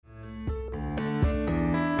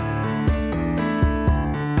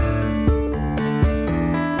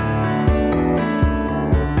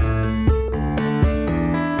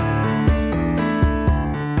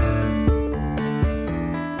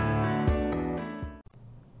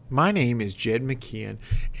My name is Jed McKeon,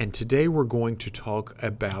 and today we're going to talk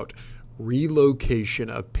about relocation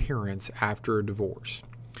of parents after a divorce.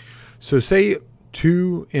 So say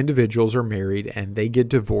two individuals are married and they get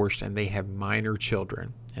divorced and they have minor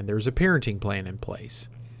children, and there's a parenting plan in place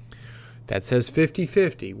that says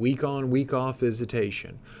 50-50, week on, week off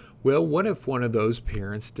visitation. Well, what if one of those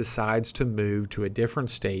parents decides to move to a different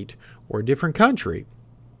state or a different country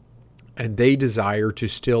and they desire to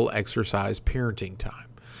still exercise parenting time?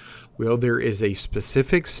 Well, there is a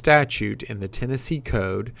specific statute in the Tennessee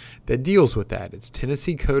Code that deals with that. It's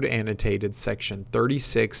Tennessee Code Annotated Section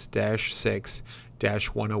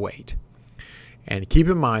 36-6-108. And keep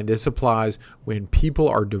in mind, this applies when people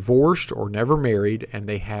are divorced or never married and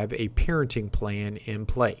they have a parenting plan in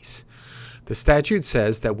place. The statute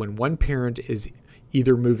says that when one parent is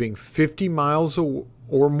either moving 50 miles or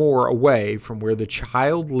more away from where the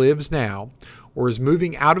child lives now or is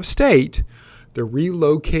moving out of state, the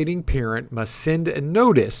relocating parent must send a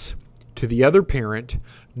notice to the other parent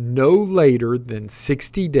no later than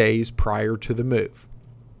 60 days prior to the move.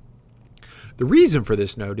 The reason for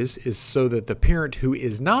this notice is so that the parent who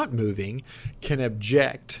is not moving can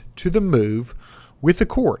object to the move with the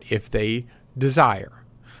court if they desire.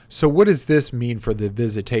 So what does this mean for the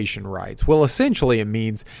visitation rights? Well, essentially it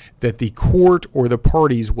means that the court or the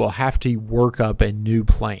parties will have to work up a new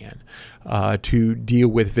plan to deal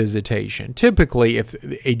with visitation. Typically, if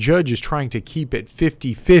a judge is trying to keep it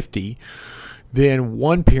 50-50, then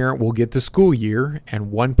one parent will get the school year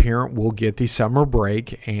and one parent will get the summer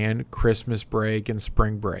break and Christmas break and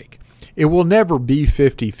spring break. It will never be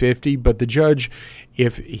 50-50, but the judge,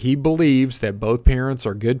 if he believes that both parents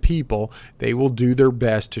are good people, they will do their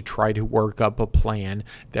best to try to work up a plan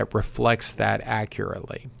that reflects that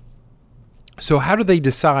accurately. So how do they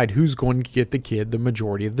decide who's going to get the kid the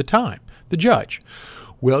majority of the time? The judge.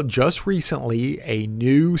 Well, just recently, a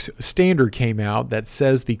new standard came out that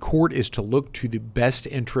says the court is to look to the best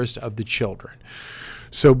interest of the children.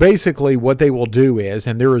 So basically what they will do is,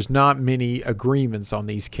 and there is not many agreements on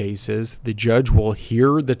these cases, the judge will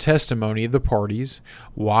hear the testimony of the parties,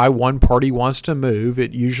 why one party wants to move.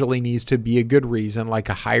 It usually needs to be a good reason, like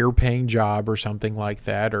a higher paying job or something like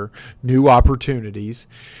that, or new opportunities.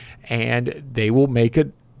 And they will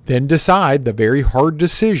then decide the very hard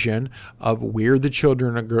decision of where the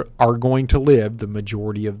children are going to live the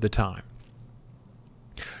majority of the time.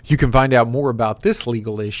 You can find out more about this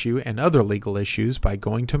legal issue and other legal issues by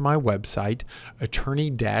going to my website,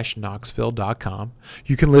 attorney-knoxville.com.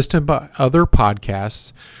 You can listen to other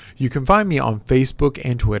podcasts. You can find me on Facebook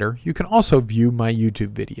and Twitter. You can also view my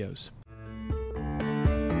YouTube videos.